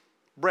being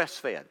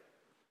breastfed.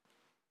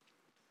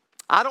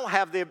 I don't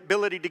have the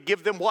ability to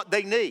give them what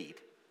they need.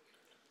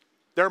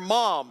 Their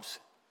moms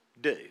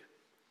do.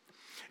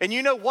 And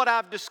you know what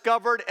I've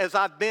discovered as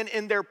I've been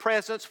in their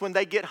presence when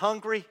they get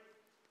hungry?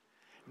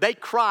 They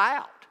cry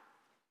out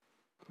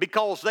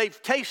because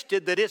they've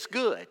tasted that it's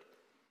good.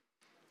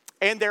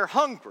 And they're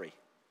hungry.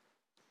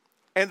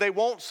 And they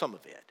want some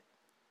of it.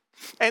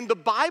 And the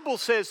Bible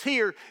says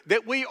here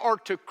that we are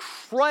to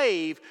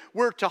crave,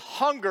 we're to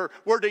hunger,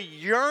 we're to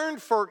yearn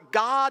for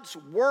God's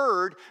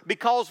word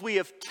because we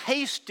have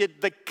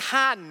tasted the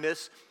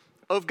kindness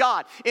of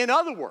God. In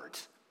other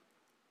words,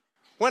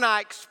 when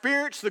I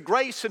experience the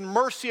grace and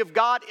mercy of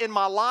God in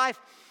my life,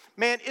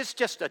 man, it's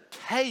just a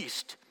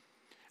taste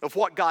of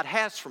what God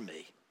has for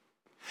me.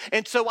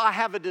 And so I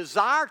have a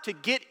desire to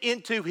get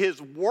into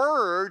His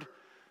word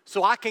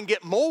so I can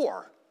get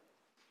more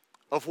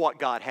of what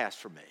God has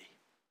for me.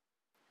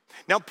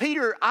 Now,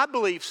 Peter, I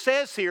believe,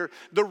 says here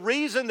the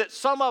reason that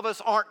some of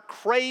us aren't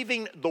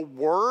craving the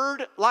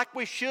word like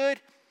we should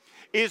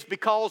is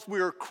because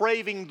we're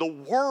craving the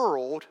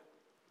world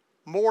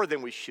more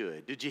than we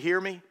should. Did you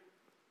hear me?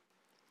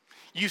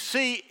 You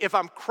see, if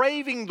I'm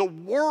craving the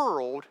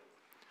world,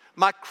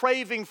 my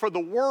craving for the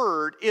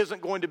word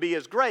isn't going to be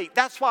as great.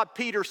 That's why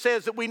Peter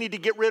says that we need to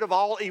get rid of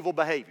all evil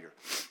behavior.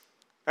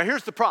 Now,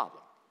 here's the problem.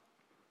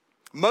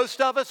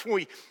 Most of us,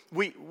 we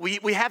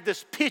have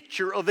this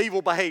picture of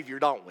evil behavior,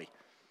 don't we?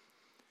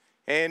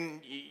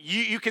 And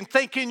you can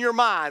think in your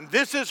mind,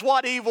 this is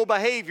what evil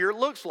behavior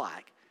looks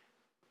like.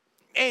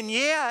 And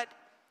yet,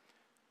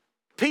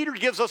 Peter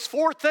gives us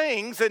 4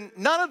 things, and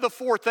none of the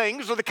 4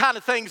 things are the kind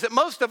of things that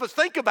most of us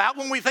think about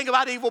when we think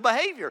about evil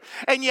behavior.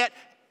 And yet,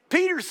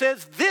 Peter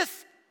says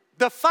this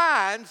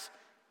defines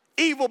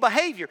evil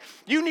behavior.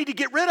 You need to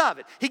get rid of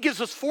it. He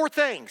gives us 4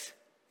 things.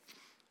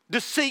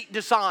 Deceit,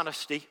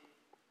 dishonesty,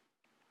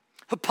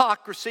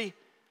 hypocrisy,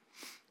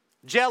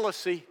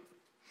 jealousy,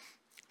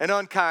 and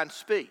unkind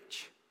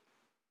speech.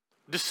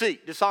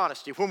 Deceit,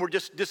 dishonesty. When we're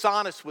just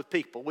dishonest with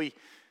people, we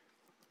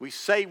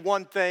say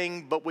one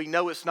thing, but we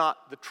know it's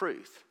not the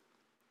truth.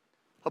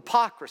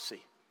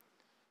 Hypocrisy.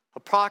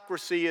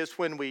 Hypocrisy is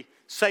when we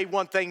say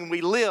one thing and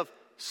we live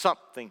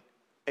something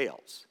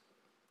else.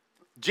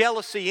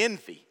 Jealousy,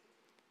 envy.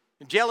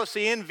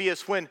 Jealousy, envy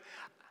is when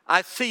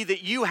I see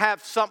that you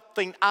have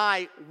something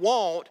I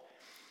want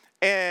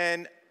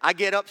and I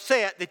get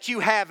upset that you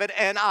have it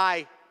and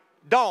I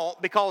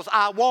don't because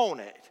I want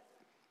it.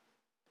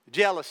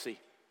 Jealousy,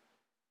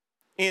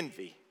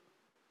 envy,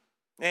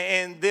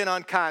 and then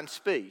unkind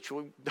speech.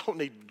 We don't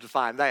need to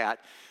define that.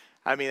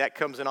 I mean, that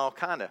comes in all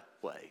kind of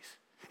ways.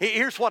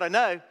 Here's what I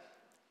know.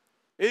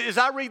 As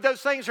I read those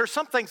things, there's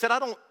some things that I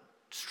don't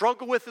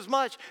struggle with as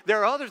much. There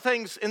are other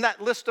things in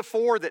that list of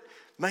 4 that,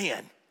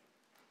 man,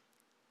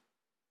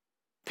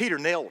 Peter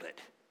nailed it.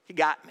 He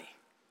got me.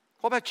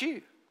 What about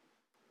you?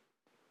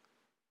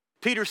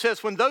 Peter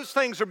says when those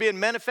things are being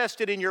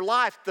manifested in your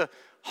life, the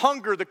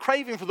hunger, the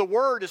craving for the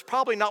word is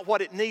probably not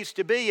what it needs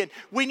to be. And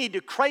we need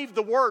to crave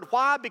the word.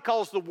 Why?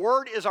 Because the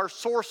word is our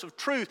source of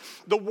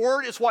truth. The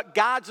word is what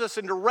guides us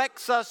and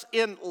directs us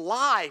in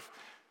life.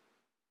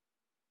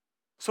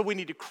 So we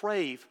need to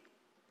crave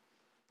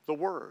the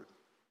word.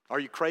 Are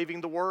you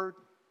craving the word?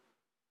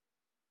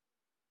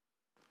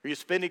 Are you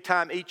spending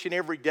time each and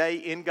every day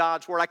in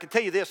God's word? I can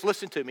tell you this,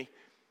 listen to me.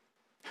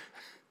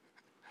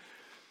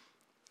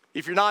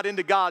 If you're not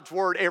into God's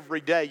word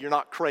every day, you're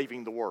not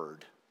craving the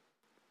word.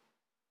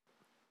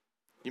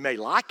 You may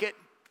like it,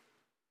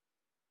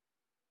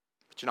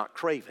 but you're not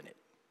craving it.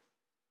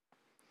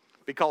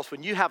 Because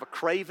when you have a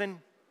craving,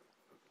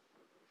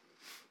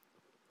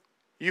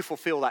 you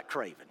fulfill that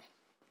craving.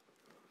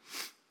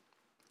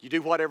 You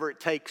do whatever it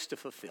takes to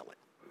fulfill it.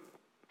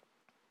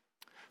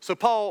 So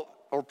Paul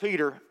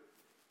Peter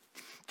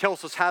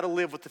tells us how to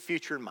live with the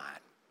future in mind.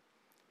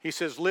 He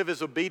says, live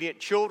as obedient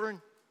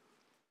children,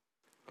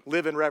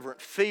 live in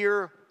reverent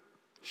fear,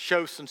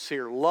 show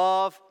sincere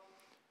love,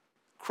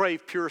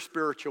 crave pure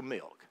spiritual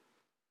milk.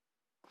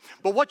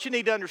 But what you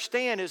need to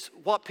understand is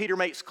what Peter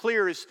makes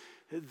clear is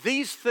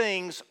these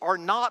things are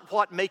not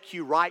what make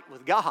you right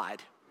with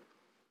God.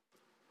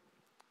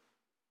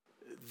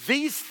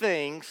 These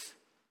things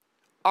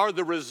are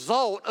the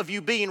result of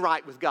you being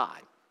right with God.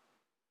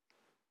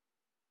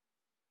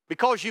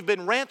 Because you've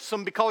been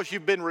ransomed, because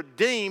you've been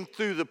redeemed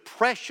through the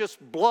precious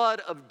blood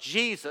of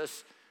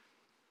Jesus,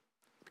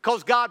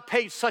 because God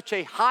paid such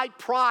a high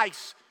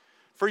price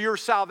for your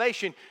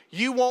salvation,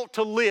 you want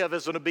to live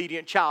as an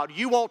obedient child.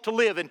 You want to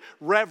live in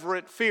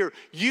reverent fear.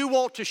 You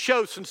want to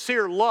show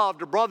sincere love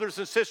to brothers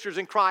and sisters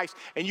in Christ,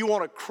 and you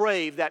want to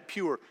crave that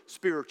pure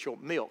spiritual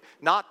milk.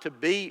 Not to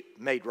be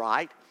made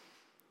right,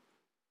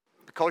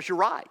 because you're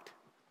right.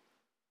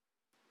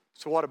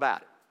 So what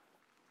about it?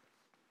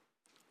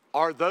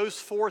 Are those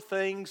four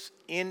things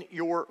in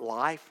your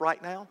life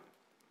right now?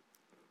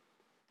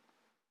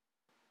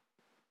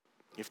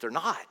 If they're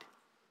not,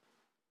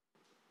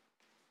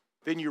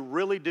 then you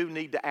really do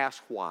need to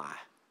ask why.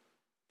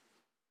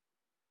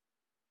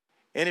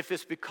 And if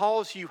it's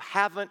because you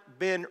haven't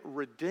been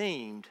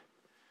redeemed,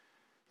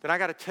 then I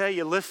got to tell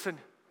you, listen,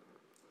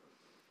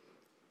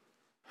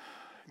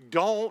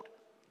 don't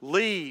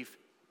leave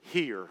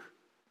here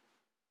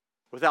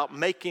without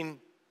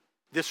making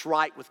this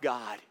right with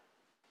God.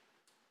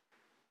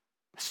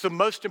 It's the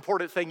most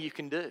important thing you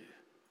can do.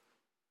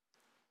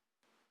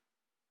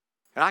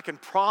 And I can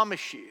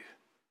promise you,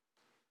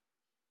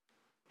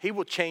 He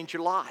will change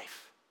your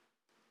life.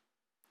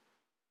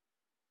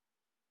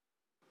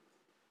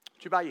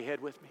 Would you bow your head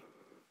with me?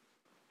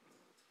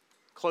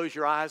 Close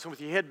your eyes, and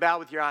with your head bowed,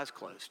 with your eyes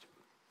closed.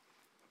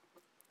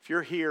 If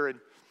you're here and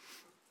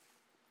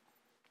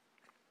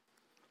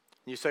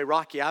you say,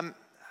 Rocky,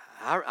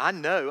 I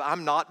know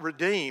I'm not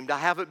redeemed. I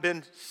haven't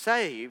been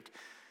saved.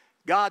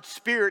 God's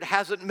Spirit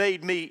hasn't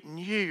made me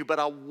new, but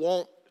I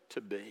want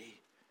to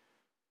be.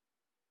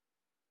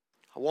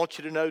 I want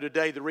you to know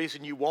today the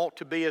reason you want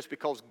to be is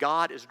because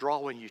God is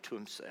drawing you to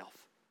Himself.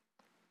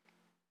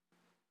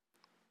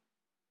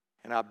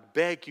 And I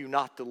beg you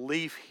not to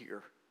leave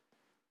here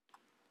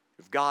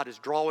if God is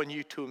drawing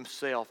you to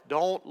Himself.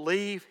 Don't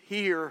leave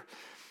here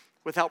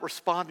without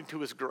responding to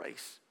His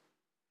grace,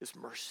 His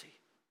mercy.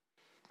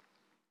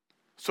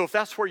 So if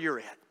that's where you're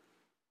at,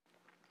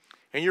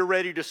 and you're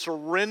ready to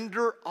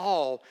surrender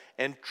all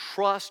and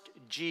trust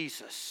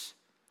Jesus,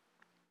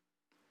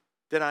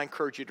 then I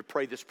encourage you to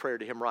pray this prayer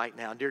to Him right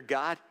now. Dear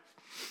God,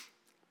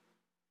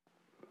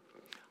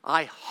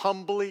 I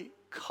humbly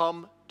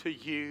come to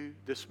you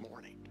this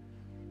morning,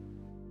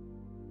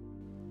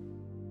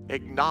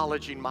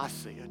 acknowledging my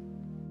sin,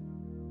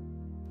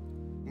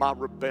 my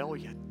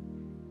rebellion,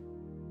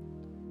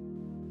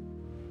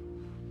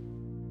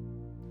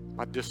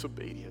 my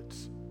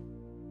disobedience.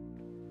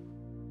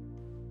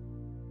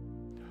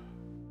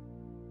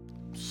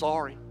 I'm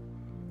sorry.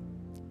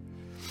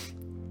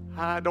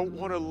 I don't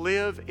want to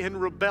live in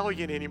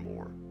rebellion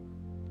anymore.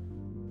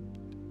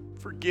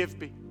 Forgive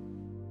me.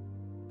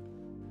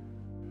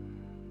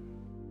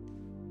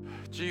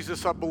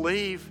 Jesus, I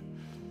believe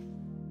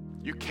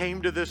you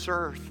came to this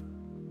earth.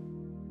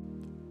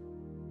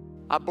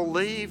 I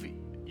believe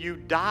you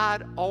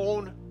died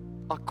on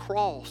a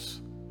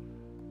cross.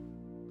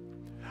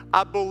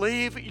 I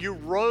believe you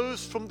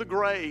rose from the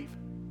grave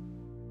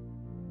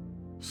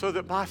so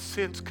that my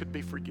sins could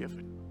be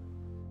forgiven.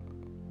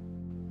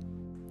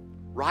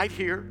 Right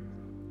here,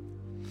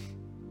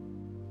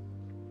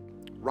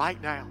 right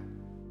now,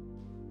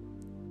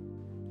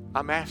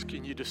 I'm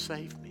asking you to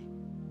save me.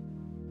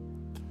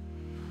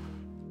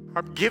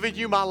 I'm giving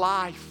you my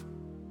life.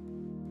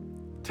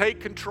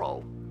 Take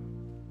control.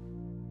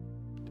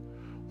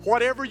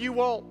 Whatever you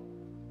want,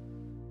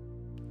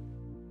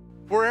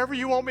 wherever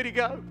you want me to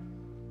go,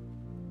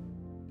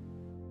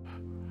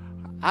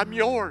 I'm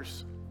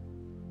yours.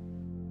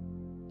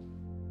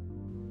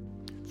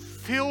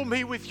 Fill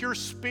me with your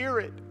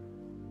Spirit.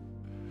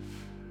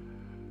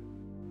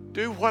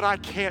 Do what I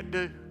can't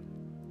do.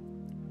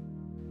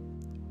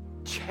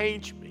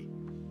 Change me.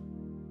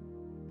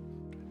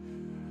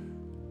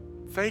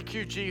 Thank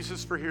you,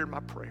 Jesus, for hearing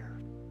my prayer.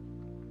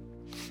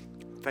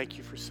 Thank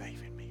you for saving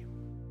me.